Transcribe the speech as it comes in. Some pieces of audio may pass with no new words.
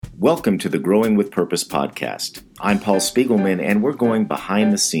Welcome to the Growing with Purpose podcast. I'm Paul Spiegelman, and we're going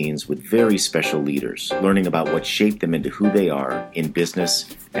behind the scenes with very special leaders, learning about what shaped them into who they are in business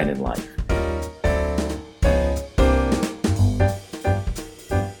and in life.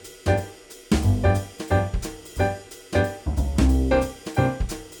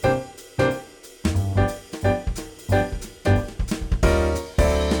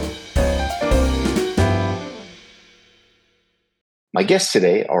 My guests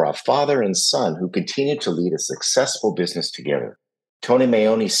today are a father and son who continue to lead a successful business together. Tony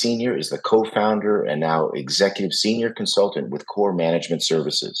Maione Sr. is the co-founder and now executive senior consultant with Core Management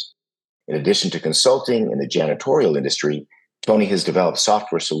Services. In addition to consulting in the janitorial industry, Tony has developed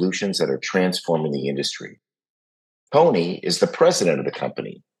software solutions that are transforming the industry. Tony is the president of the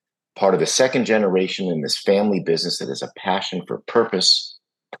company, part of the second generation in this family business that has a passion for purpose,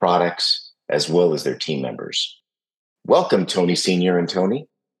 products, as well as their team members. Welcome, Tony Sr. and Tony.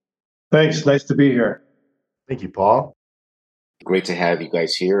 Thanks. Nice to be here. Thank you, Paul. Great to have you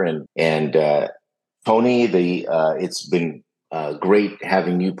guys here. And Tony, it's been great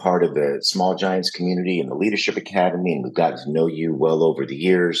having you part of the Small Giants community and the Leadership Academy, and we've gotten to know you well over the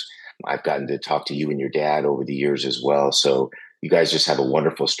years. I've gotten to talk to you and your dad over the years as well. So you guys just have a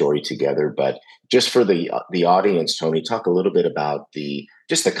wonderful story together. But just for the audience, Tony, talk a little bit about the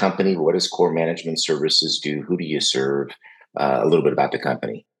company. What does Core Management Services do? Who do you serve? A little bit about the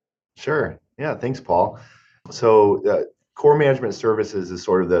company. Sure. Yeah. Thanks, Paul. So Core Management Services is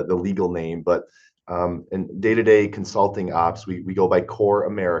sort of the legal name, but in day-to-day consulting ops, we go by Core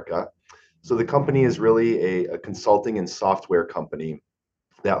America. So the company is really a consulting and software company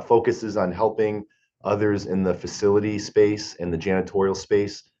that focuses on helping others in the facility space and the janitorial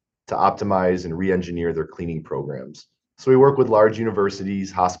space to optimize and re-engineer their cleaning programs. So we work with large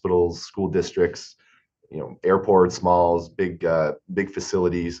universities, hospitals, school districts, airports, malls, big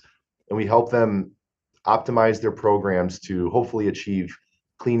facilities, and we help them optimize their programs to hopefully achieve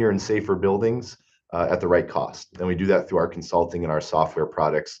cleaner and safer buildings at the right cost. And we do that through our consulting and our software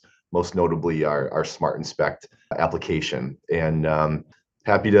products, most notably our Smart Inspect application. And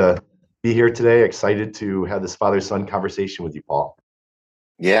happy to be here today. Excited to have this father-son conversation with you, Paul.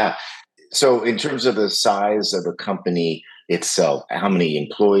 Yeah. So in terms of the size of the company itself, how many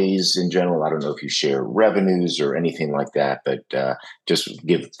employees in general? I don't know if you share revenues or anything like that, but just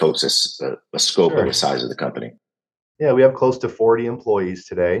give folks a scope of the size of the company. Yeah, we have close to 40 employees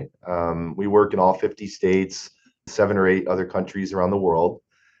today. We work in all 50 states, 7 or 8 other countries around the world.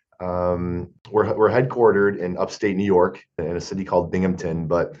 We're headquartered in upstate New York in a city called Binghamton,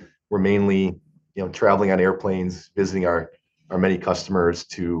 but we're mainly traveling on airplanes, visiting our many customers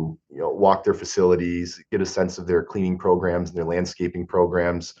to walk their facilities, get a sense of their cleaning programs and their landscaping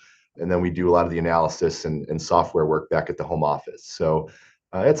programs, and then we do a lot of the analysis and software work back at the home office. So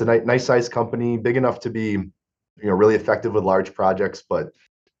it's a nice sized company, big enough to be really effective with large projects, but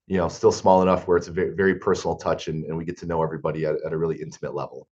still small enough where it's a very, very personal touch and we get to know everybody at a really intimate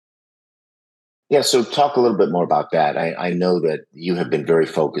level. Yeah, so talk a little bit more about that. I know that you have been very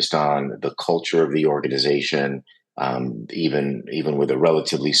focused on the culture of the organization, even with a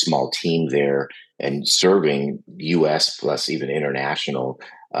relatively small team there and serving U.S. plus even international.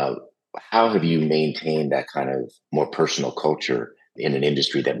 How have you maintained that kind of more personal culture in an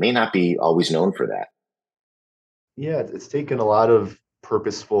industry that may not be always known for that? Yeah, it's taken a lot of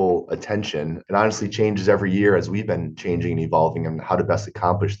purposeful attention and honestly changes every year as we've been changing and evolving and how to best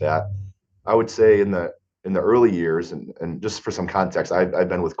accomplish that. I would say in the early years, and just for some context, I've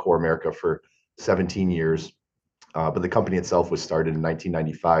been with Core America for 17 years, but the company itself was started in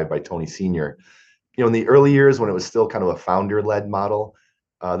 1995 by Tony Sr. In the early years when it was still kind of a founder-led model,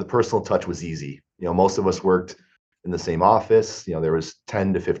 the personal touch was easy. Most of us worked in the same office. There was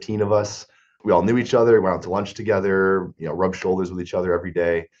 10 to 15 of us. We all knew each other, went out to lunch together, rubbed shoulders with each other every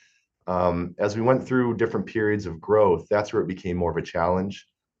day. As we went through different periods of growth, that's where it became more of a challenge.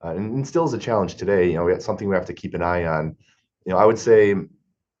 And still is a challenge today. It's something we have to keep an eye on. I would say,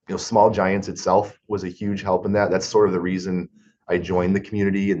 Small Giants itself was a huge help in that. That's sort of the reason I joined the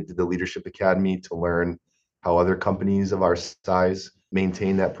community and did the Leadership Academy, to learn how other companies of our size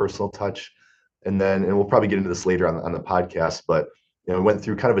maintain that personal touch. And we'll probably get into this later on the podcast, but we went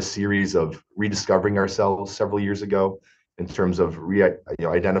through kind of a series of rediscovering ourselves several years ago in terms of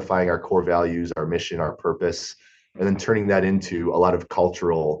identifying our core values, our mission, our purpose, and then turning that into a lot of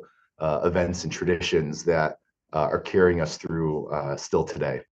cultural events and traditions that are carrying us through still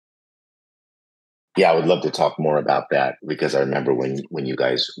today. Yeah, I would love to talk more about that because I remember when you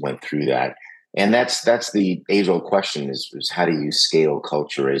guys went through that. And that's the age-old question is how do you scale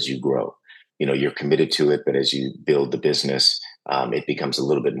culture as you grow? You're committed to it, but as you build the business, it becomes a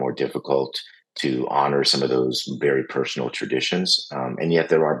little bit more difficult to honor some of those very personal traditions. And yet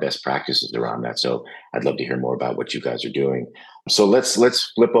there are best practices around that. So I'd love to hear more about what you guys are doing. So let's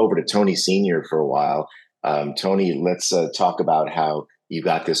flip over to Tony Senior for a while. Tony, let's talk about how you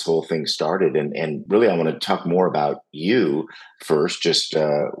got this whole thing started, and really I want to talk more about you first. Just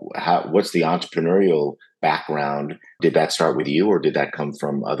what's the entrepreneurial background? Did that start with you, or did that come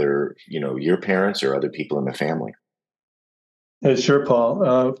from other, your parents or other people in the family? Sure,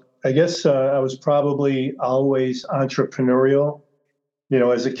 Paul. I guess I was probably always entrepreneurial.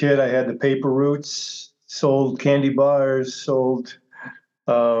 As a kid, I had the paper routes, sold candy bars, sold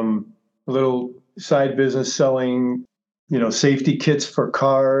a little side business selling, safety kits for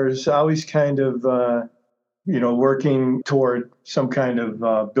cars. Always kind of, working toward some kind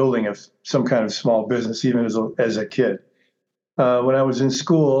of building of some kind of small business, even as a kid. When I was in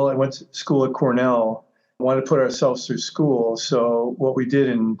school, I went to school at Cornell. Wanted to put ourselves through school. So what we did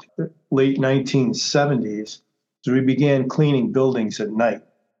in the late 1970s is we began cleaning buildings at night.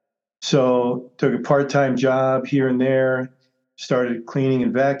 So took a part-time job here and there, started cleaning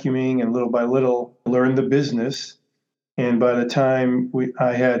and vacuuming, and little by little learned the business. And by the time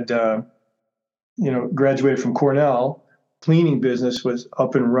I had graduated from Cornell, cleaning business was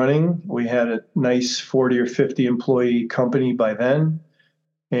up and running. We had a nice 40 or 50 employee company by then,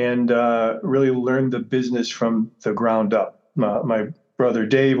 and really learned the business from the ground up. My brother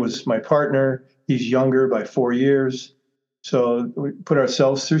Dave was my partner. He's younger by 4 years. So we put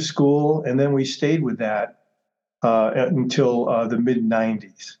ourselves through school, and then we stayed with that until the mid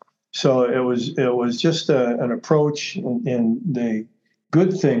 90s. So it was just an approach, and the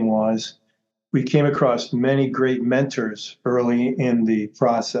good thing was we came across many great mentors early in the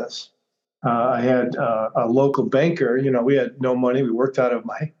process. I had a local banker. We had no money. We worked out of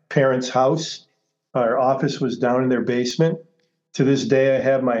my parents' house. Our office was down in their basement. To this day, I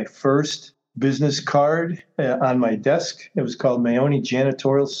have my first business card on my desk. It was called Maione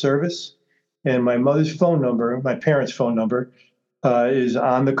Janitorial Service. And my mother's phone number, my parents' phone number, is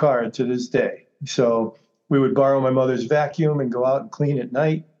on the card to this day. So we would borrow my mother's vacuum and go out and clean at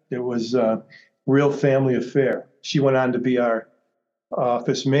night. It was a real family affair. She went on to be our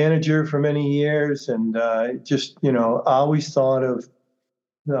office manager for many years, and just, always thought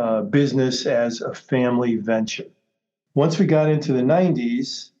of business as a family venture. Once we got into the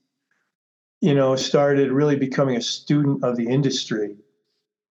 90s, started really becoming a student of the industry.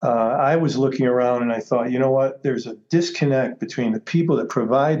 I was looking around and I thought, you know what, there's a disconnect between the people that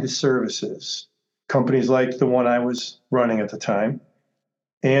provide the services, companies like the one I was running at the time,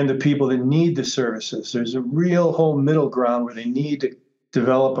 and the people that need the services. There's a real whole middle ground where they need to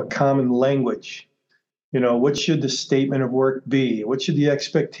develop a common language. What should the statement of work be? What should the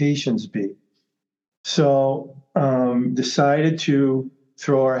expectations be? So decided to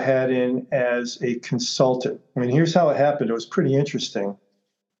throw our hat in as a consultant. I mean, here's how it happened. It was pretty interesting.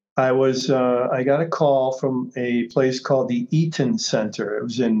 I got a call from a place called the Eaton Center. It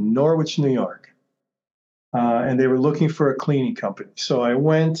was in Norwich, New York. And they were looking for a cleaning company. So I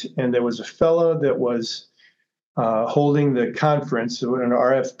went, and there was a fellow that was holding the conference, an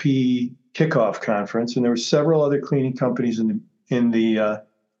RFP kickoff conference, and there were several other cleaning companies in the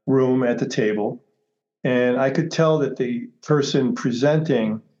room at the table. And I could tell that the person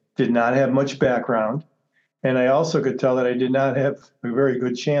presenting did not have much background. And I also could tell that I did not have a very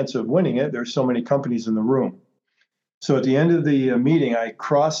good chance of winning it. There's so many companies in the room. So at the end of the meeting, I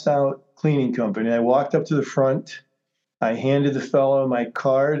crossed out cleaning company. I walked up to the front. I handed the fellow my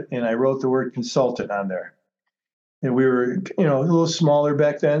card, and I wrote the word consultant on there. And we were, a little smaller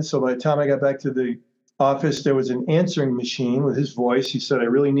back then. So by the time I got back to the office, there was an answering machine with his voice. He said, "I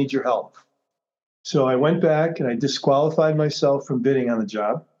really need your help." So I went back and I disqualified myself from bidding on the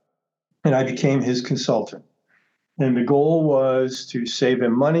job, and I became his consultant. And the goal was to save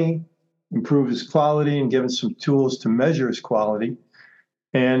him money, improve his quality, and give him some tools to measure his quality.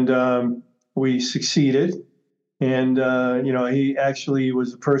 And we succeeded. And, he actually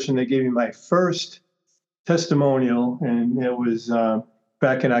was the person that gave me my first testimonial. And it was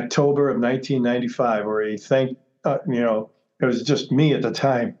back in October of 1995, where he thanked, it was just me at the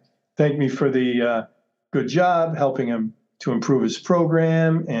time, thanked me for the good job, helping him to improve his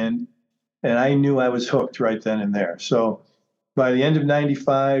program. And I knew I was hooked right then and there. So by the end of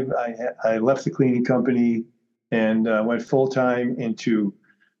 95, I left the cleaning company and went full time into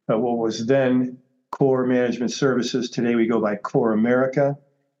what was then Core Management Services. Today we go by Core America.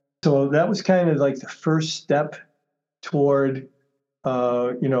 So that was kind of like the first step toward,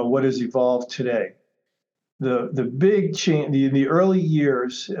 what has evolved today. The big change, the early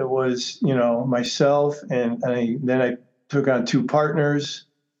years, it was, myself, and then I took on two partners,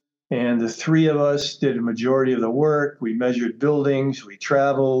 and the three of us did a majority of the work. We measured buildings, we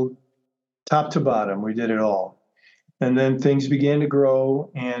traveled top to bottom, we did it all. And then things began to grow,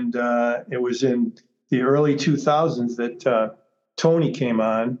 and it was in the early 2000s that Tony came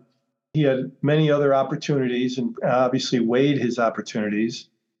on. He had many other opportunities and obviously weighed his opportunities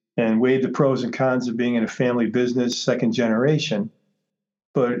and weighed the pros and cons of being in a family business, second generation.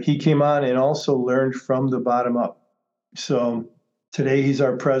 But he came on and also learned from the bottom up. So today he's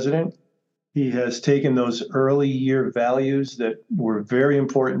our president. He has taken those early year values that were very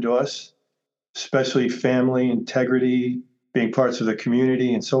important to us, especially family, integrity, being parts of the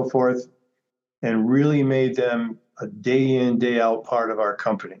community and so forth, and really made them a day in, day out part of our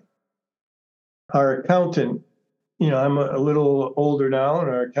company. Our accountant, I'm a little older now, and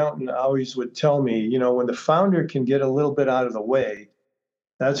our accountant always would tell me, when the founder can get a little bit out of the way,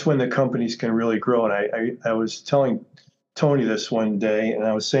 that's when the companies can really grow. And I was telling Tony this one day, and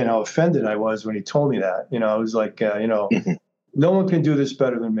I was saying how offended I was when he told me that. I was like, no one can do this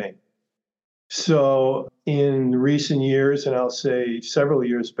better than me. So in recent years, and I'll say several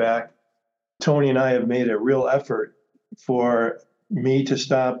years back, Tony and I have made a real effort for me to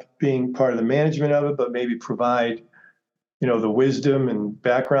stop being part of the management of it, but maybe provide, the wisdom and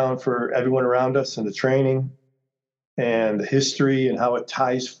background for everyone around us and the training and the history and how it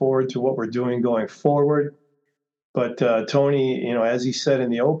ties forward to what we're doing going forward. But Tony, as he said in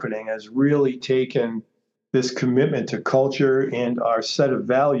the opening, has really taken this commitment to culture and our set of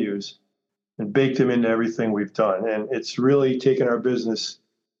values and baked them into everything we've done. And it's really taken our business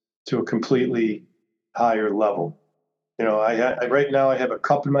to a completely higher level. Right now I have a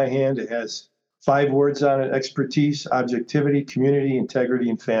cup in my hand. It has 5 words on it: expertise, objectivity, community,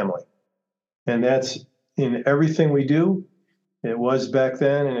 integrity, and family. And that's in everything we do. It was back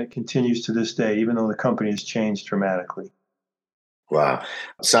then, and it continues to this day, even though the company has changed dramatically. Wow.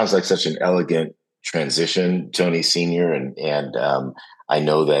 Sounds like such an elegant transition, Tony Sr. And I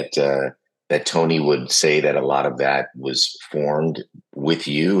know that Tony would say that a lot of that was formed with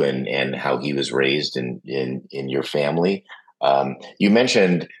you and how he was raised in your family. You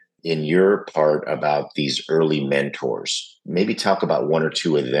mentioned in your part about these early mentors. Maybe talk about one or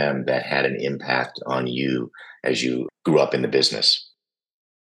two of them that had an impact on you as you grew up in the business.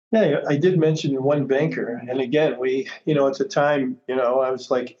 Yeah, I did mention one banker. And again, at the time, I was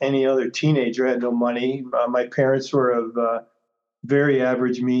like any other teenager. I had no money. My parents were of very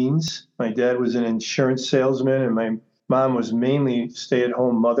average means. My dad was an insurance salesman, and my mom was mainly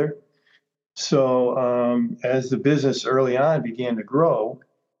stay-at-home mother. So as the business early on began to grow,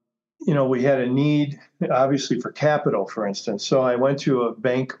 we had a need, obviously, for capital, for instance. So I went to a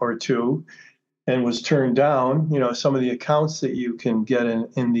bank or two and was turned down. Some of the accounts that you can get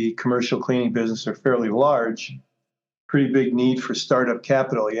in the commercial cleaning business are fairly large, pretty big need for startup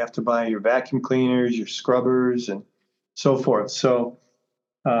capital. You have to buy your vacuum cleaners, your scrubbers, and so forth. So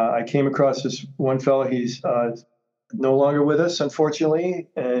I came across this one fellow. He's no longer with us, unfortunately.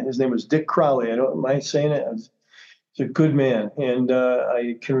 And his name was Dick Crowley. I don't mind saying it. He's a good man. And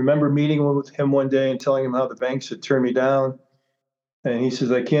I can remember meeting with him one day and telling him how the banks had turned me down. And he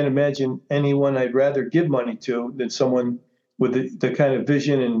says, I can't imagine anyone I'd rather give money to than someone with the kind of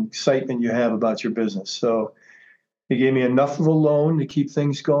vision and excitement you have about your business. So he gave me enough of a loan to keep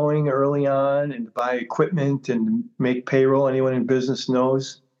things going early on and to buy equipment and make payroll. Anyone in business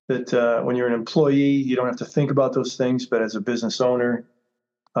knows that when you're an employee, you don't have to think about those things. But as a business owner,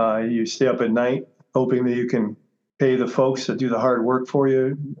 you stay up at night hoping that you can pay the folks that do the hard work for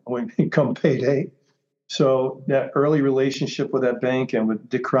you when it come payday. So that early relationship with that bank and with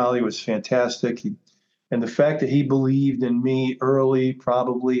Dick Crowley was fantastic. And the fact that he believed in me early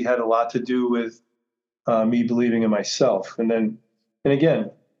probably had a lot to do with me believing in myself. And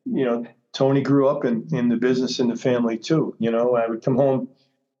again, Tony grew up in the business in the family too. I would come home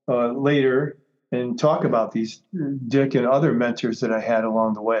later and talk about these Dick and other mentors that I had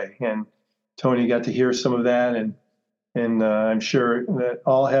along the way. And Tony got to hear some of that, and I'm sure that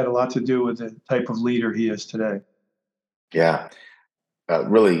all had a lot to do with the type of leader he is today. Yeah.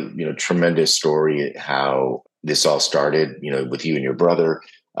 Really, tremendous story how this all started, with you and your brother.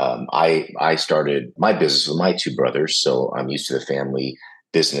 I started my business with my 2 brothers, so I'm used to the family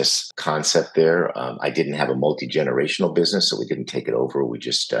business concept there. I didn't have a multi-generational business, so we didn't take it over. We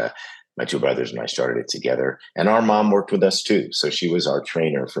just, my 2 brothers and I started it together. And our mom worked with us too. So she was our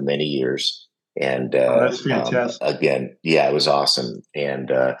trainer for many years. And That's fantastic. again, yeah, it was awesome.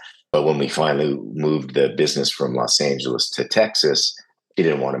 And but when we finally moved the business from Los Angeles to Texas, she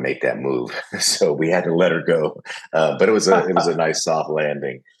didn't want to make that move, so we had to let her go. But it was a nice soft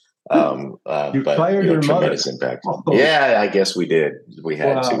landing. You But fired her mother. tremendous impact. Oh, Yeah, I guess we did. We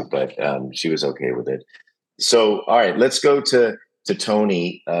had to, wow. but she was okay with it. So, all right, let's go to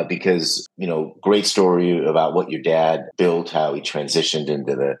Tony because great story about what your dad built, how he transitioned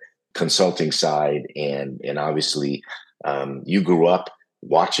into the consulting side, and obviously you grew up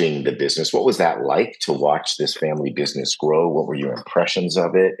watching the business. What was that like to watch this family business grow? What were your impressions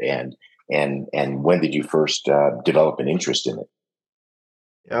of it, and when did you first develop an interest in it?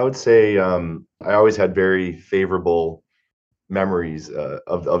 I would say I always had very favorable memories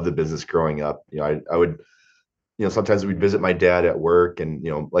of the business growing up. I would, sometimes we'd visit my dad at work, and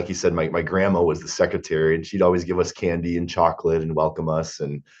like you said, my grandma was the secretary, and she'd always give us candy and chocolate and welcome us.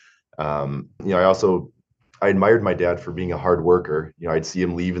 And I admired my dad for being a hard worker. I'd see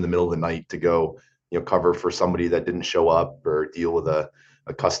him leave in the middle of the night to go, cover for somebody that didn't show up or deal with a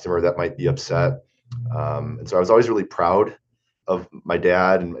customer that might be upset. And so I was always really proud of my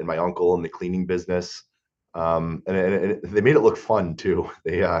dad and my uncle in the cleaning business. And they made it look fun too.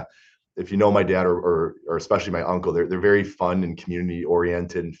 If you know my dad or especially my uncle, they're very fun and community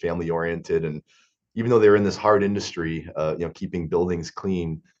oriented and family oriented. And even though they're in this hard industry, keeping buildings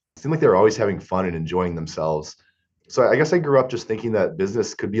clean, it seemed like they were always having fun and enjoying themselves. So I guess I grew up just thinking that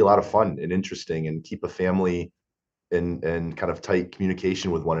business could be a lot of fun and interesting and keep a family in kind of tight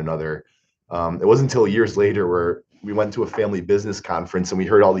communication with one another. It wasn't until years later where we went to a family business conference and we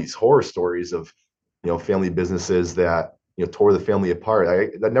heard all these horror stories of, family businesses that tore the family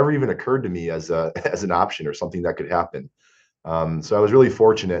apart. That never even occurred to me as a as an option or something that could happen. So I was really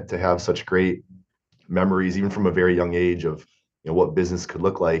fortunate to have such great memories, even from a very young age, of what business could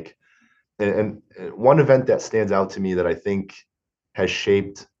look like. And one event that stands out to me that I think has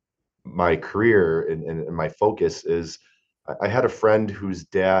shaped my career and my focus is I had a friend whose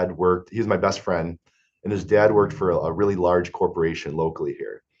dad worked, he was my best friend, and his dad worked for a really large corporation locally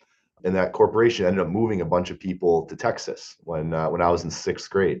here. And that corporation ended up moving a bunch of people to Texas when I was in sixth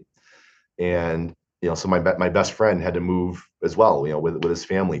grade. And so my best friend had to move as well, with his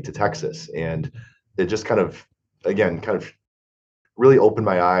family to Texas. And it just kind of really opened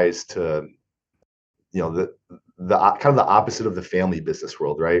my eyes to the kind of the opposite of the family business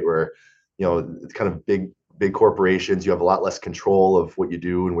world, right? Where it's kind of big corporations. You have a lot less control of what you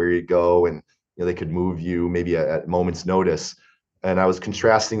do and where you go, and they could move you maybe at moment's notice. And I was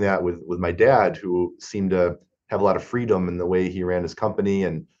contrasting that with my dad, who seemed to have a lot of freedom in the way he ran his company,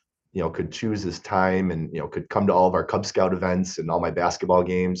 and could choose his time, and could come to all of our Cub Scout events and all my basketball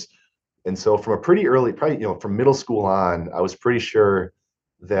games. And so from a pretty early, probably, from middle school on, I was pretty sure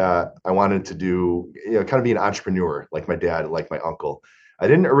that I wanted to do, kind of be an entrepreneur like my dad, like my uncle. I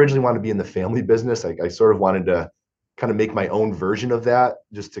didn't originally want to be in the family business. I sort of wanted to kind of make my own version of that,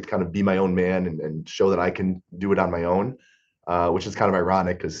 just to kind of be my own man and show that I can do it on my own, which is kind of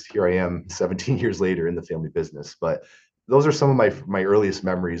ironic because here I am 17 years later in the family business. But those are some of my earliest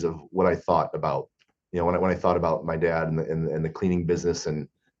memories of what I thought about, when I thought about my dad and the cleaning business and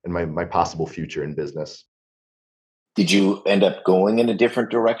my possible future in business. Did you end up going in a different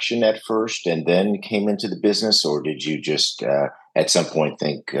direction at first and then came into the business, or did you just at some point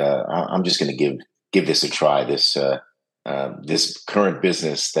think I'm just going to give this a try? This current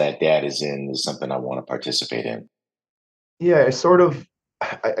business that Dad is in is something I want to participate in. Yeah,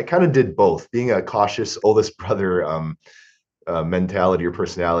 I kind of did both. Being a cautious oldest brother mentality or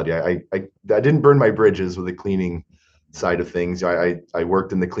personality, I didn't burn my bridges with the cleaning side of things. I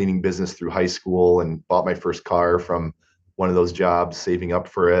worked in the cleaning business through high school and bought my first car from one of those jobs, saving up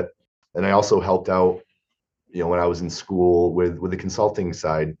for it. And I also helped out, when I was in school with the consulting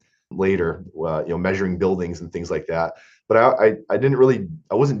side later, measuring buildings and things like that. But I didn't really,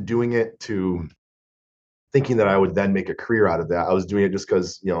 I wasn't doing it to thinking that I would then make a career out of that. I was doing it just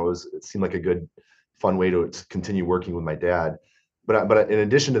because it seemed like a good, fun way to continue working with my dad. But in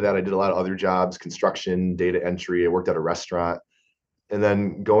addition to that, I did a lot of other jobs: construction, data entry. I worked at a restaurant, and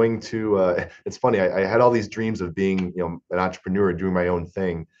then going to. It's funny. I had all these dreams of being an entrepreneur, doing my own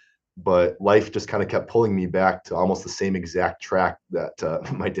thing, but life just kind of kept pulling me back to almost the same exact track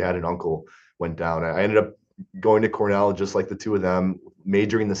that my dad and uncle went down. I ended up going to Cornell just like the two of them,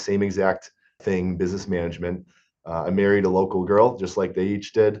 majoring the same exact thing, business management. I married a local girl just like they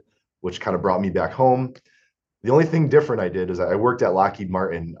each did, which kind of brought me back home. The only thing different I did is I worked at Lockheed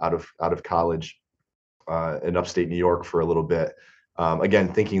Martin out of college in upstate New York for a little bit.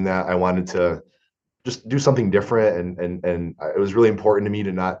 Again, thinking that I wanted to just do something different, and it was really important to me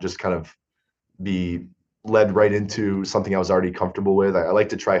to not just kind of be led right into something I was already comfortable with. I like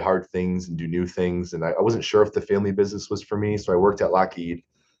to try hard things and do new things, and I wasn't sure if the family business was for me, so I worked at Lockheed.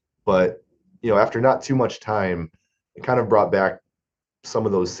 But after not too much time, it kind of brought back some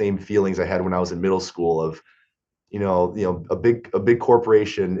of those same feelings I had when I was in middle school of, a big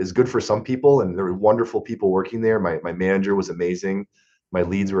corporation is good for some people, and there were wonderful people working there. My manager was amazing, my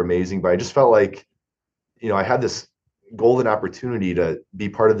leads were amazing, but I just felt like, I had this golden opportunity to be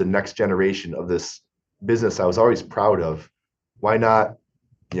part of the next generation of this business I was always proud of. Why not,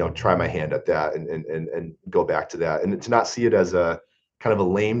 try my hand at that and go back to that, and to not see it as a kind of a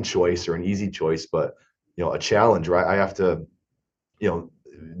lame choice or an easy choice, but a challenge, right? I have to, you know,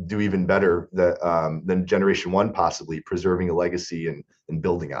 do even better than generation one, possibly preserving a legacy and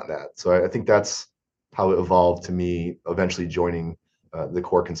building on that. So I think that's how it evolved to me eventually joining the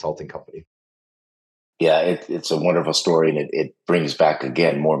core consulting company. Yeah, it's a wonderful story, and it brings back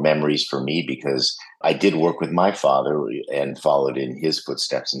again more memories for me because I did work with my father and followed in his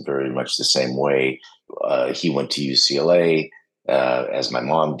footsteps in very much the same way. He went to UCLA, as my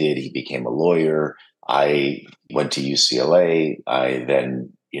mom did. He became a lawyer. I went to UCLA. I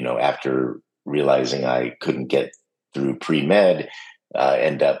then, after realizing I couldn't get through pre med,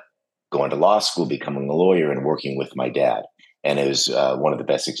 end up going to law school, becoming a lawyer, and working with my dad, and it was one of the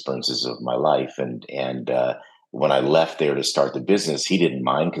best experiences of my life. And when I left there to start the business, he didn't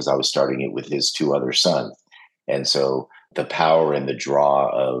mind because I was starting it with his two other sons. And so the power and the draw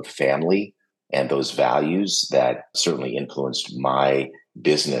of family and those values that certainly influenced my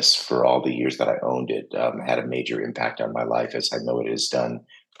business for all the years that I owned it had a major impact on my life, as I know it has done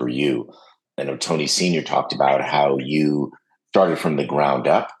for you. I know Tony Sr. talked about how you started from the ground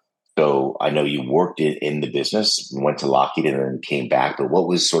up, so I know you worked in the business, went to Lockheed, and then came back. But what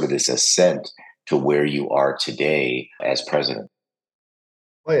was sort of this ascent to where you are today as president?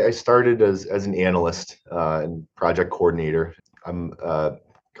 I started as an analyst and project coordinator. I'm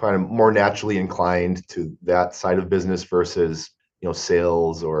kind of more naturally inclined to that side of business versus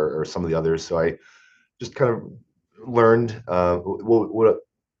sales or some of the others. So I just kind of learned.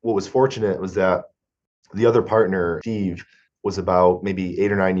 What was fortunate was that the other partner, Steve, was about maybe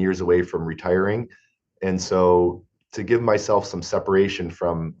 8 or 9 years away from retiring, and so to give myself some separation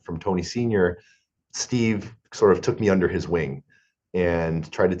from Tony Senior, Steve sort of took me under his wing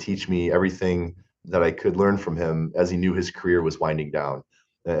and tried to teach me everything that I could learn from him as he knew his career was winding down.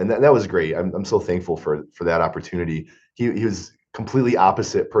 And that was great. I'm so thankful for that opportunity. He was completely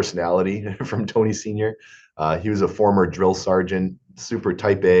opposite personality from Tony Sr. He was a former drill sergeant, super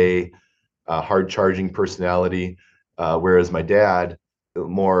type A, hard charging personality, whereas my dad,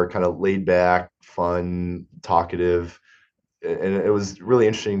 more kind of laid back, fun, talkative, and it was really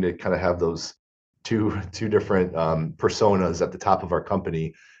interesting to kind of have those two different personas at the top of our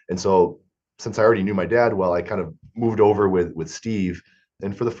company. And so since I already knew my dad well, I kind of moved over with Steve,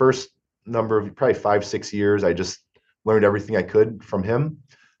 and for the first number of probably 5 6 years, I just learned everything I could from him.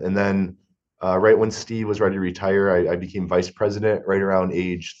 And then right when Steve was ready to retire, I became vice president right around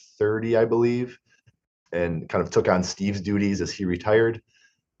age 30, I believe, and kind of took on Steve's duties as he retired.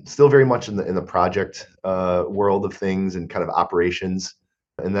 Still very much in the project world of things and kind of operations.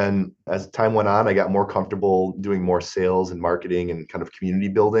 And then as time went on, I got more comfortable doing more sales and marketing and kind of community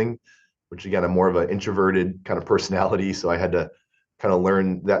building, which again, I'm more of an introverted kind of personality. So I had to kind of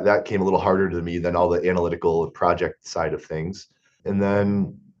learn that came a little harder to me than all the analytical and project side of things. And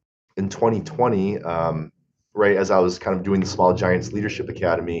then in 2020, right as I was kind of doing the Small Giants Leadership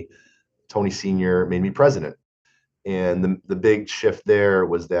Academy, Tony Sr. made me president. And the big shift there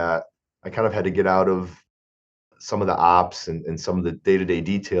was that I kind of had to get out of some of the ops and some of the day-to-day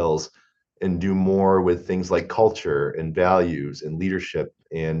details and do more with things like culture and values and leadership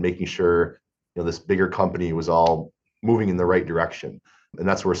and making sure this bigger company was all moving in the right direction. And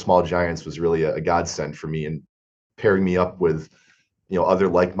that's where Small Giants was really a godsend for me, and pairing me up with other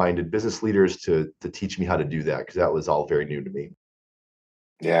like-minded business leaders to teach me how to do that, because that was all very new to me.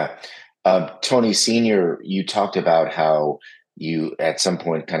 Yeah. Tony Sr., you talked about how you at some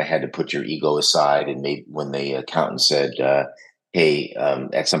point kind of had to put your ego aside, and maybe when the accountant said, hey,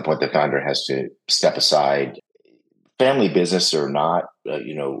 at some point the founder has to step aside, family business or not,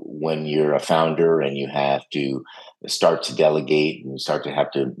 when you're a founder and you have to start to delegate and start to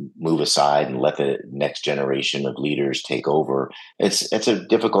have to move aside and let the next generation of leaders take over, it's a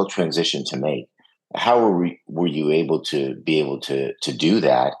difficult transition to make. How were you able to do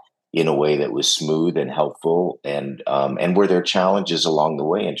that in a way that was smooth and helpful, and were there challenges along the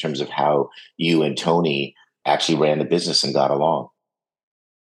way in terms of how you and Tony actually ran the business and got along?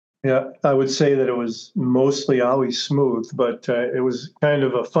 Yeah, I would say that it was mostly always smooth, but it was kind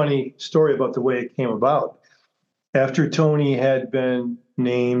of a funny story about the way it came about. After Tony had been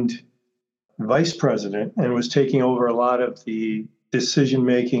named vice president and was taking over a lot of the decision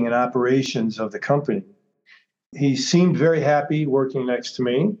making and operations of the company, he seemed very happy working next to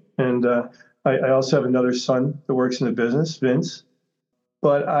me. And I also have another son that works in the business, Vince.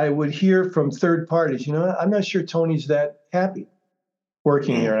 But I would hear from third parties, I'm not sure Tony's that happy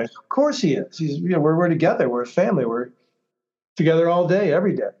working here. And of course he is. He's, we're together. We're a family. We're together all day,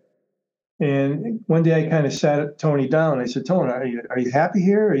 every day. And one day I kind of sat Tony down. I said, Tony, are you happy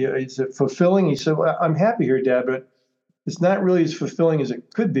here? Is it fulfilling? He said, well, I'm happy here, Dad, but it's not really as fulfilling as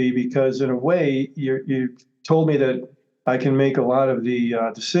it could be because in a way you told me that I can make a lot of the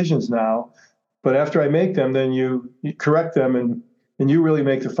decisions now, but after I make them, then you correct them and you really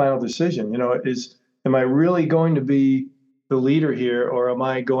make the final decision. Am I really going to be the leader here, or am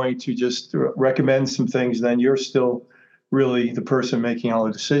I going to just recommend some things? Then you're still really the person making all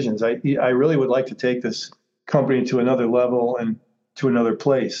the decisions. I really would like to take this company to another level and to another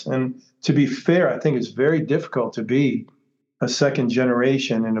place. And to be fair, I think it's very difficult to be a second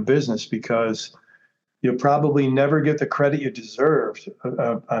generation in a business because you'll probably never get the credit you deserve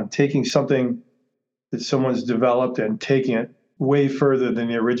on taking something that someone's developed and taking it way further than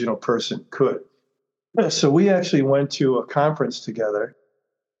the original person could. So we actually went to a conference together.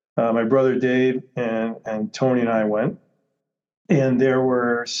 My brother Dave and Tony and I went, and there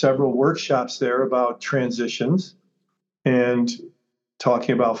were several workshops there about transitions and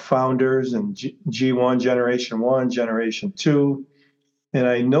talking about founders and G1, Generation 1, Generation 2. And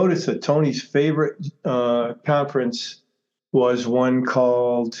I noticed that Tony's favorite conference was one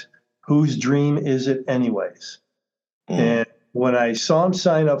called Whose Dream Is It Anyways? And when I saw him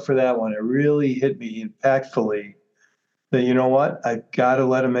sign up for that one, it really hit me impactfully that, you know what, I've got to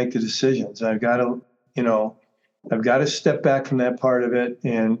let him make the decisions. I've got to step back from that part of it.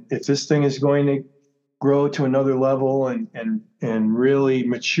 And if this thing is going to grow to another level and really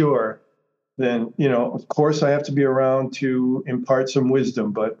mature, then, of course I have to be around to impart some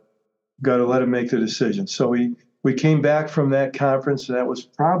wisdom, but got to let him make the decision. So we came back from that conference, and that was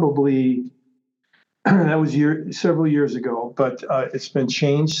probably several years ago, but it's been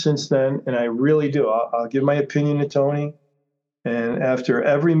changed since then. And I really do. I'll give my opinion to Tony. And after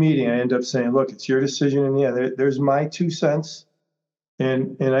every meeting, I end up saying, look, it's your decision. And there's my 2 cents.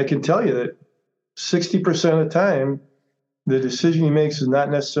 And I can tell you that 60% of the time, the decision he makes is not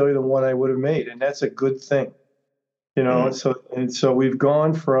necessarily the one I would have made. And that's a good thing. So we've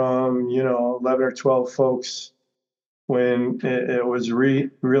gone from, 11 or 12 folks when it was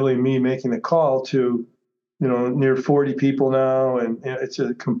really me making the call to, near 40 people now. And it's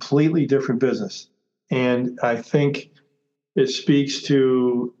a completely different business. And I think it speaks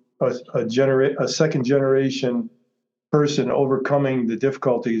to a second generation person overcoming the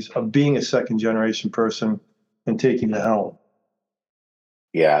difficulties of being a second generation person and taking the helm.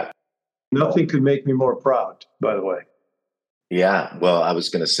 Yeah. Nothing could make me more proud, by the way. Yeah. Well, I was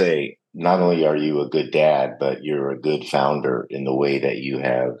going to say, not only are you a good dad, but you're a good founder in the way that you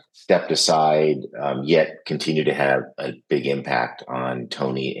have stepped aside, yet continue to have a big impact on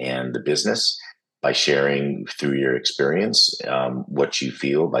Tony and the business by sharing through your experience what you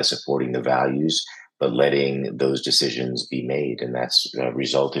feel, by supporting the values, but letting those decisions be made. And that's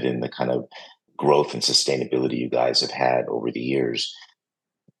resulted in the kind of growth and sustainability you guys have had over the years.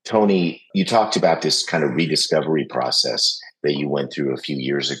 Tony, you talked about this kind of rediscovery process that you went through a few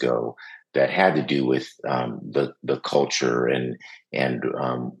years ago that had to do with the culture and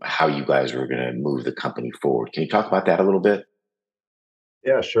how you guys were going to move the company forward. Can you talk about that a little bit?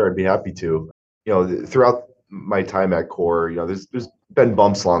 Yeah, sure. I'd be happy to. Throughout my time at Core, there's been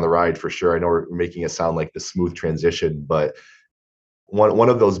bumps along the ride for sure. I know we're making it sound like the smooth transition, but one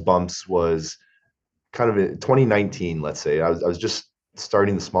of those bumps was kind of in 2019, let's say. I was just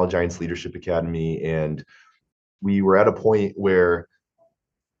starting the Small Giants Leadership Academy, and we were at a point where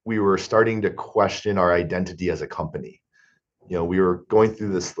we were starting to question our identity as a company. We were going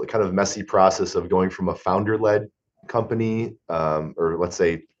through this kind of messy process of going from a founder-led company, or let's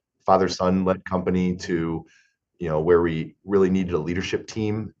say father-son led company, to where we really needed a leadership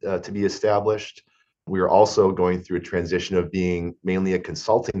team to be established. We were also going through a transition of being mainly a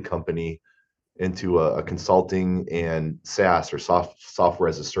consulting company into a consulting and SaaS, or software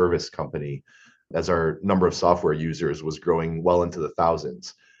as a service company, as our number of software users was growing well into the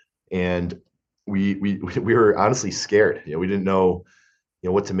thousands. And we were honestly scared. We didn't know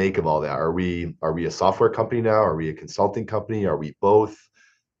what to make of all that. Are we a software company now? Are we a consulting company? Are we both?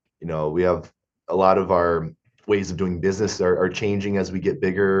 We have a lot of our ways of doing business are changing as we get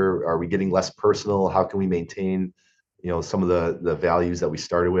bigger. Are we getting less personal? How can we maintain some of the values that we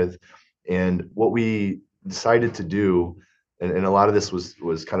started with? And what we decided to do, and a lot of this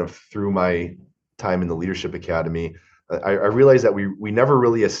was kind of through my time in the Leadership Academy, I realized that we never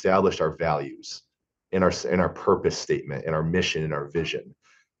really established our values. in our purpose statement, in our mission, in our vision.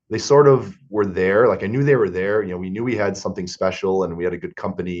 They sort of were there. Like I knew they were there. We knew we had something special and we had a good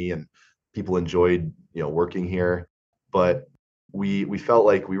company and people enjoyed, working here. But we felt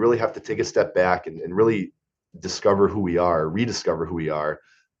like we really have to take a step back and really discover who we are, rediscover who we are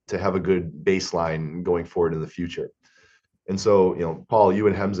to have a good baseline going forward in the future. And so, Paul, you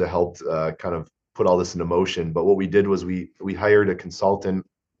and Hemza helped kind of put all this into motion. But what we did was we hired a consultant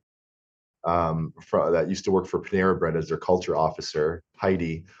that used to work for Panera Bread as their culture officer,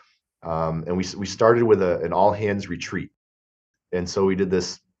 Heidi. And we started with an all hands retreat. And so we did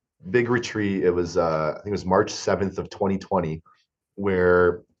this big retreat. It was I think it was March 7th of 2020,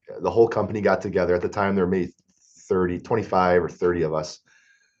 where the whole company got together. At the time there were maybe 25 or 30 of us.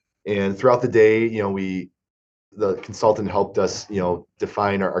 And throughout the day, the consultant helped us,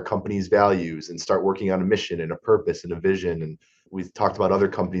 define our company's values and start working on a mission and a purpose and a vision. And we talked about other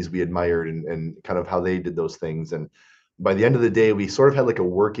companies we admired and kind of how they did those things. And by the end of the day, we sort of had like a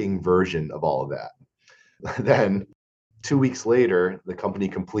working version of all of that. Then 2 weeks later, the company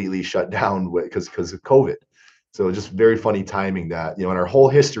completely shut down because of COVID. So just very funny timing that, in our whole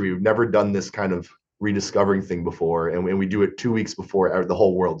history, we've never done this kind of rediscovering thing before. And we do it 2 weeks before the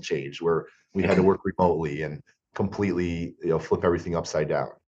whole world changed, where we had to work remotely and completely, flip everything upside down.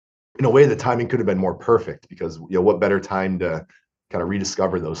 In a way, the timing could have been more perfect because, what better time to kind of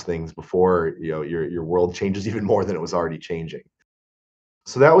rediscover those things before, your world changes even more than it was already changing.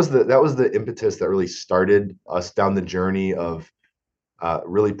 So that was the impetus that really started us down the journey of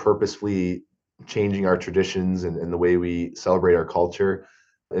really purposefully changing our traditions and the way we celebrate our culture.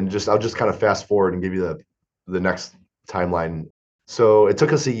 And I'll just kind of fast forward and give you the next timeline. So it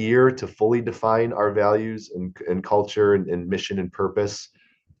took us a year to fully define our values and culture and mission and purpose.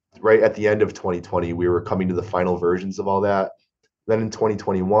 Right at the end of 2020, we were coming to the final versions of all that. Then in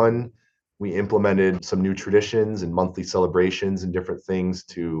 2021, we implemented some new traditions and monthly celebrations and different things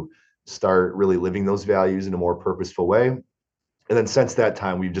to start really living those values in a more purposeful way. And then since that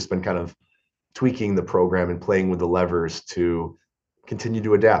time, we've just been kind of tweaking the program and playing with the levers to continue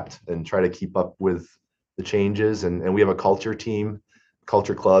to adapt and try to keep up with the changes. And we have a culture team,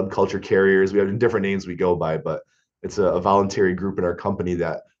 culture club, culture carriers. We have different names we go by, but it's a voluntary group in our company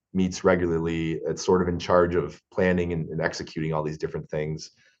that meets regularly. It's sort of in charge of planning and executing all these different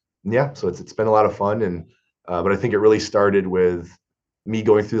things. And yeah, so it's been a lot of fun. But I think it really started with me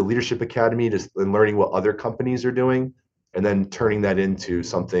going through the leadership academy and learning what other companies are doing, and then turning that into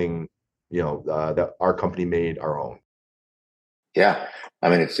something that our company made our own. Yeah. I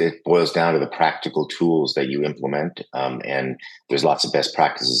mean, it boils down to the practical tools that you implement. And there's lots of best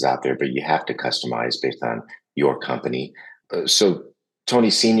practices out there, but you have to customize based on your company. So, Tony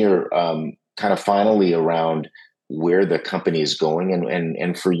Sr., kind of finally around where the company is going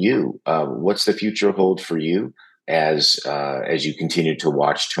and for you, what's the future hold for you as you continue to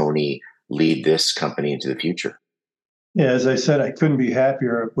watch Tony lead this company into the future? Yeah, as I said, I couldn't be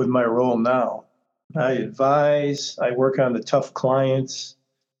happier with my role now. I advise, I work on the tough clients.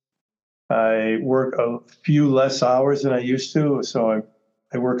 I work a few less hours than I used to. So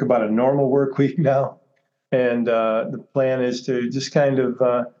I work about a normal work week now. And the plan is to just kind of,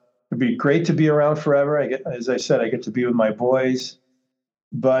 it'd be great to be around forever. As I said, I get to be with my boys.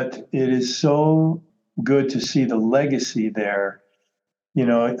 But it is so good to see the legacy there.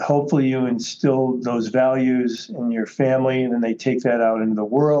 Hopefully you instill those values in your family and then they take that out into the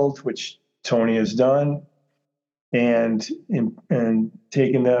world, which Tony has done, and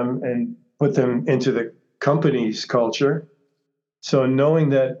taken them and put them into the company's culture. So knowing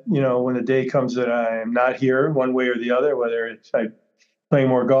that, when the day comes that I am not here one way or the other, whether it's I playing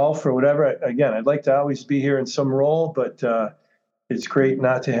more golf or whatever, again, I'd like to always be here in some role, but it's great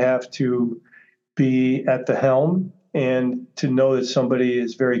not to have to be at the helm and to know that somebody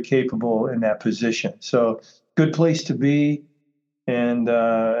is very capable in that position. So good place to be. And,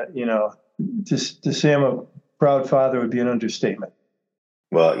 just to say I'm a proud father would be an understatement.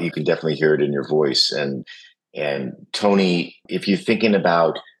 Well, you can definitely hear it in your voice. And Tony, if you're thinking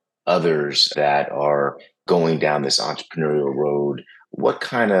about others that are going down this entrepreneurial road, what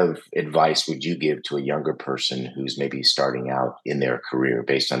kind of advice would you give to a younger person who's maybe starting out in their career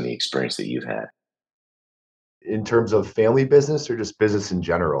based on the experience that you've had? In terms of family business or just business in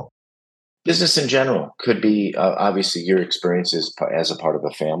general? Business in general could be obviously your experiences as a part of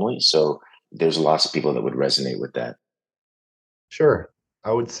a family. So there's lots of people that would resonate with that. Sure.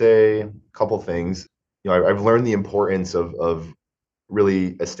 I would say a couple things. I've learned the importance of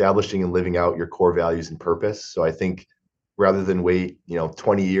really establishing and living out your core values and purpose. So I think rather than wait,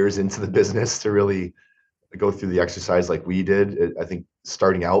 20 years into the business to really go through the exercise like we did, I think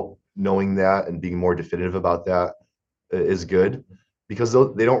starting out knowing that and being more definitive about that is good, because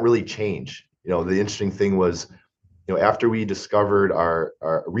they don't really change. The interesting thing was, after we rediscovered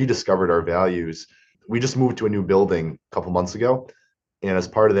our values, we just moved to a new building a couple months ago. And as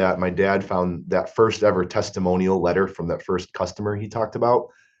part of that, my dad found that first ever testimonial letter from that first customer he talked about.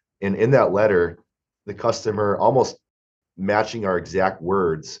 And in that letter, the customer, almost matching our exact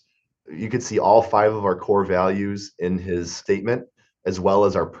words, you could see all five of our core values in his statement, as well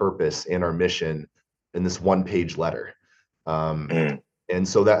as our purpose and our mission in this one-page letter. Mm. And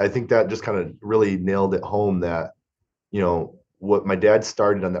so that, I think that just kind of really nailed it home that, what my dad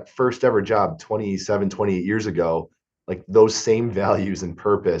started on that first ever job 27, 28 years ago, like those same values and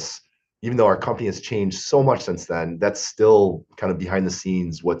purpose, even though our company has changed so much since then, that's still kind of behind the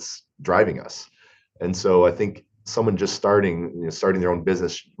scenes what's driving us. And so I think someone just starting their own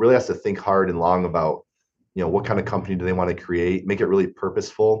business really has to think hard and long about, what kind of company do they want to create, make it really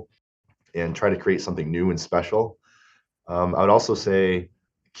purposeful, and try to create something new and special. I would also say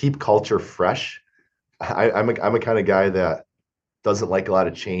keep culture fresh. I'm a kind of guy that doesn't like a lot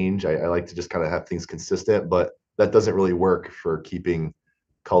of change. I like to just kind of have things consistent, but that doesn't really work for keeping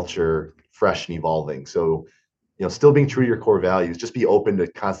culture fresh and evolving. So, still being true to your core values, just be open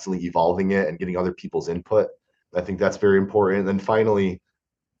to constantly evolving it and getting other people's input. I think that's very important. And then finally,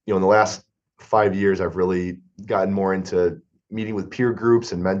 in the last 5 years, I've really gotten more into meeting with peer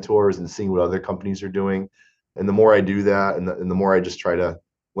groups and mentors and seeing what other companies are doing. And the more I do that, and the more I just try to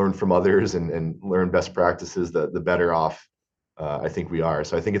learn from others and learn best practices, the better off I think we are.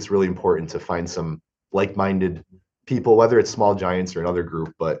 So I think it's really important to find some like-minded people, whether it's small giants or another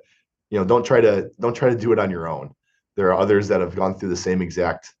group, but don't try to do it on your own. There are others that have gone through the same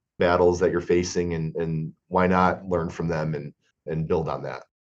exact battles that you're facing, and why not learn from them and build on that.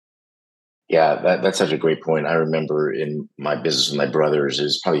 Yeah, that's such a great point. I remember in my business with my brothers,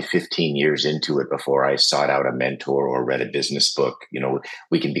 is probably 15 years into it before I sought out a mentor or read a business book.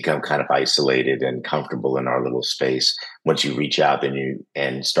 We can become kind of isolated and comfortable in our little space. Once you reach out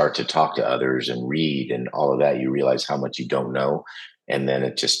and start to talk to others and read and all of that, you realize how much you don't know. And then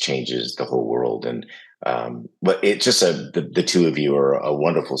it just changes the whole world. And but it's just the two of you are a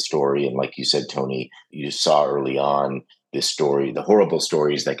wonderful story. And like you said, Tony, you saw early on this story, the horrible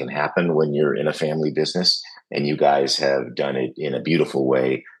stories that can happen when you're in a family business, and you guys have done it in a beautiful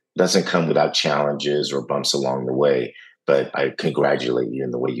way. It doesn't come without challenges or bumps along the way, but I congratulate you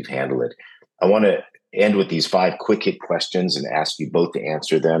in the way you've handled it. I want to end with these 5 quick hit questions and ask you both to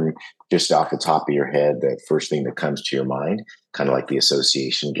answer them just off the top of your head, the first thing that comes to your mind, kind of like the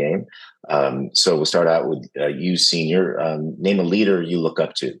association game. So we'll start out with you, senior. Name a leader you look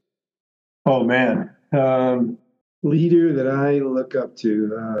up to. Oh man, leader that I look up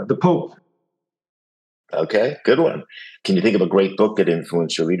to, the Pope. Okay, good one. Can you think of a great book that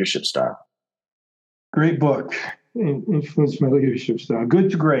influenced your leadership style? Great book. Influenced my leadership style.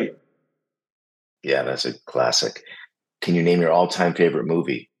 Good to great. Yeah, that's a classic. Can you name your all-time favorite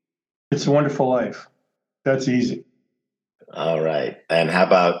movie? It's a Wonderful Life. That's easy. All right. And how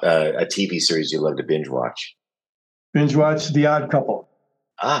about a TV series you love to binge watch? Binge watch The Odd Couple.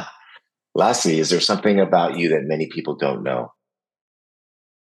 Ah, lastly, is there something about you that many people don't know?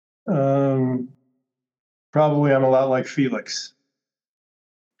 Um, Probably I'm a lot like Felix.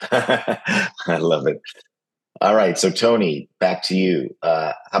 I love it. All right. So, Tony, back to you.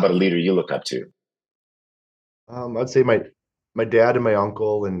 How about a leader you look up to? I'd say my dad and my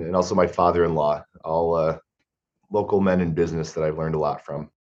uncle, and also my father-in-law, all local men in business that I've learned a lot from.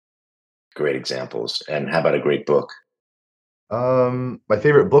 Great examples. And how about a great book? My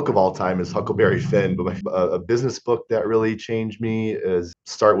favorite book of all time is Huckleberry Finn, but a business book that really changed me is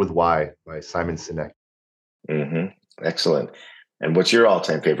Start With Why by Simon Sinek. Excellent. And what's your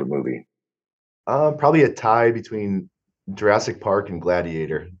all-time favorite movie? Probably a tie between Jurassic Park and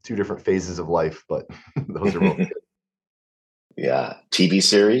Gladiator, two different phases of life, but those are both good. Yeah. TV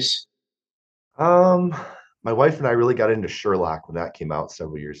series? Um, my wife and I really got into Sherlock when that came out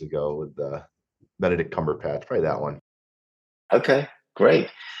several years ago with Benedict Cumberbatch. Probably that one. Okay, great.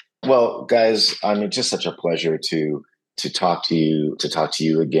 Well, guys, I mean, just such a pleasure to talk to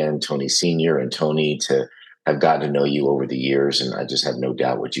you again, Tony Senior and Tony, to have gotten to know you over the years, and I just have no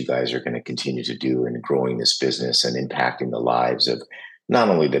doubt what you guys are going to continue to do in growing this business and impacting the lives of not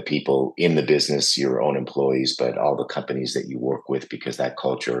only the people in the business, your own employees, but all the companies that you work with, because that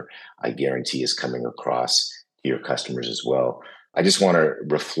culture, I guarantee, is coming across to your customers as well. I just want to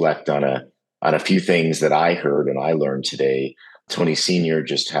reflect on a few things that I heard and I learned today. Tony Senior,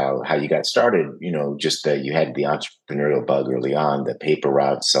 just how you got started, just that you had the entrepreneurial bug early on, the paper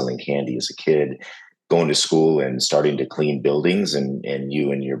route, selling candy as a kid, going to school and starting to clean buildings, and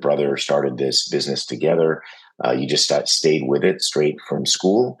you and your brother started this business together. You just stayed with it straight from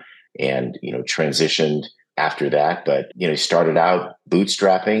school, and transitioned after that. But you started out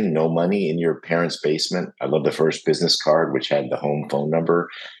bootstrapping, no money, in your parents' basement. I love the first business card, which had the home phone number.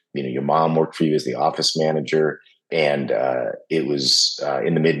 Your mom worked for you as the office manager, and it was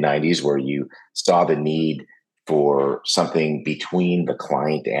in the mid '90s where you saw the need for something between the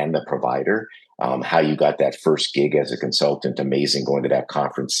client and the provider. How you got that first gig as a consultant, amazing, going to that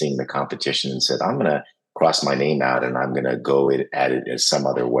conference, seeing the competition, and said, I'm going to cross my name out and I'm going to go at it as some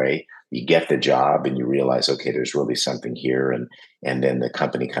other way. You get the job and you realize, okay, there's really something here. And then the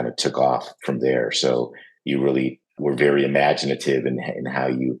company kind of took off from there. So you really were very imaginative in how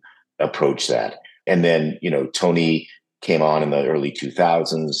you approach that. And then, Tony came on in the early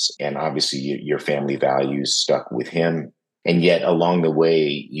 2000s, and obviously your family values stuck with him. And yet along the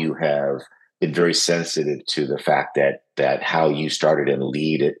way, you have been very sensitive to the fact that how you started and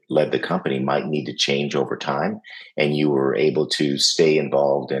led the company might need to change over time, and you were able to stay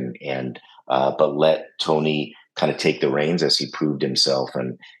involved and but let Tony kind of take the reins as he proved himself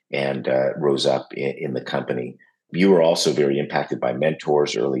and rose up in the company. You were also very impacted by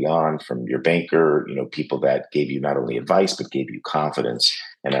mentors early on from your banker, people that gave you not only advice but gave you confidence,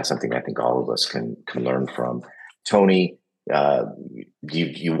 and that's something I think all of us can learn from. Tony, uh,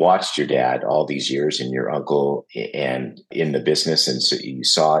 you watched your dad all these years and your uncle and in the business, and so you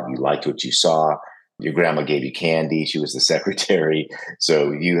saw it, you liked what you saw. Your grandma gave you candy; she was the secretary,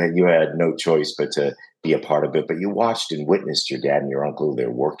 so you had no choice but to be a part of it. But you watched and witnessed your dad and your uncle,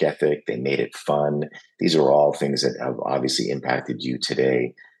 their work ethic. They made it fun. These are all things that have obviously impacted you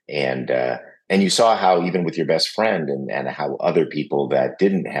today, and you saw how even with your best friend and how other people that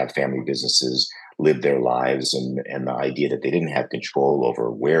didn't have family businesses lived their lives, and the idea that they didn't have control over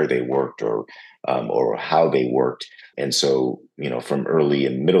where they worked or how they worked. And so, from early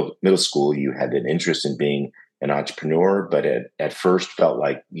and middle school, you had an interest in being an entrepreneur, but at first felt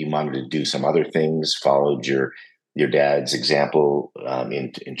like you wanted to do some other things, followed your dad's example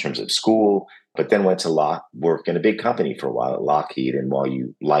in terms of school, but then went to work in a big company for a while at Lockheed. And while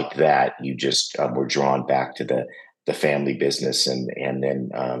you liked that, you just were drawn back to the family business, and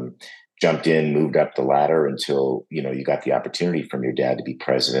then jumped in, moved up the ladder until you got the opportunity from your dad to be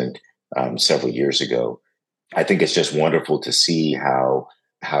president several years ago. I think it's just wonderful to see how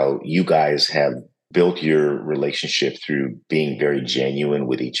you guys have built your relationship through being very genuine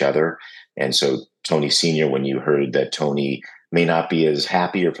with each other. And so Tony Sr., when you heard that Tony may not be as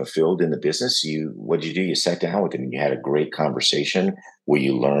happy or fulfilled in the business, what did you do? You sat down with him and you had a great conversation where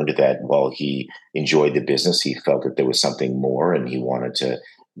you learned that while he enjoyed the business, he felt that there was something more and he wanted to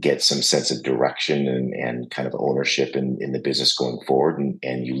get some sense of direction and kind of ownership in the business going forward.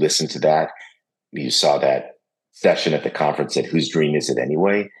 And you listened to that. You saw that session at the conference that whose dream is it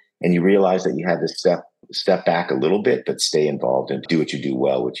anyway? And you realized that you had to step back a little bit, but stay involved and do what you do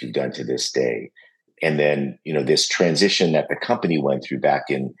well, which you've done to this day. And then, this transition that the company went through back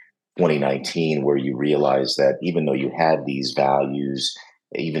in 2019, where you realized that even though you had these values,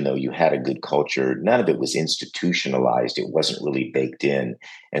 even though you had a good culture, none of it was institutionalized. It wasn't really baked in.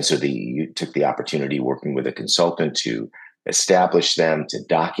 And so you took the opportunity working with a consultant to establish them, to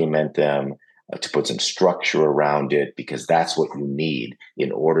document them, to put some structure around it, because that's what you need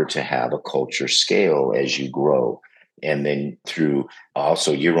in order to have a culture scale as you grow. And then through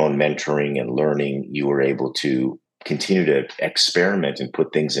also your own mentoring and learning, you were able to continue to experiment and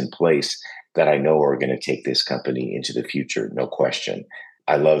put things in place that I know are going to take this company into the future, no question.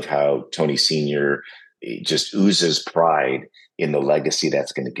 I love how Tony Sr. just oozes pride in the legacy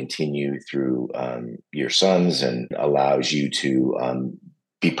that's going to continue through your sons, and allows you to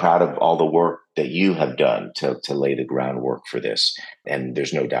be proud of all the work that you have done to lay the groundwork for this. And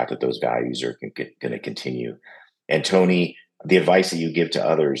there's no doubt that those values are going to continue. And Tony, the advice that you give to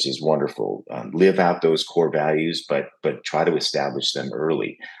others is wonderful. Live out those core values, but try to establish them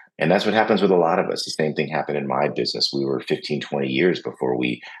early. And that's what happens with a lot of us. The same thing happened in my business. We were 15, 20 years before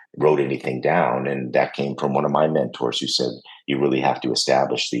we wrote anything down. And that came from one of my mentors who said, you really have to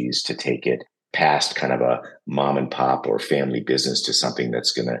establish these to take it past kind of a mom and pop or family business to something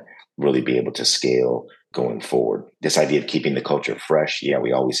that's going to really be able to scale going forward. This idea of keeping the culture fresh. Yeah,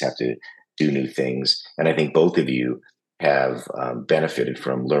 we always have to do new things. And I think both of you have benefited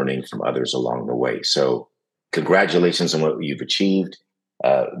from learning from others along the way. So congratulations on what you've achieved.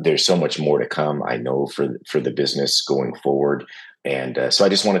 There's so much more to come, I know, for the business going forward. And so I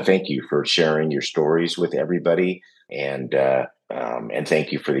just want to thank you for sharing your stories with everybody, and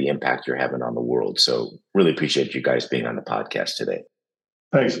thank you for the impact you're having on the world. So really appreciate you guys being on the podcast today.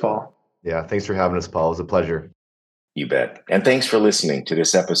 Thanks, Paul. Yeah, thanks for having us, Paul. It was a pleasure. You bet. And thanks for listening to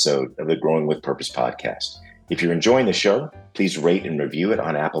this episode of the Growing with Purpose podcast. If you're enjoying the show, please rate and review it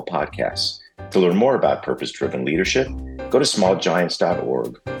on Apple Podcasts. To learn more about purpose-driven leadership, go to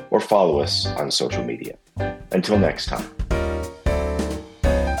smallgiants.org or follow us on social media. Until next time.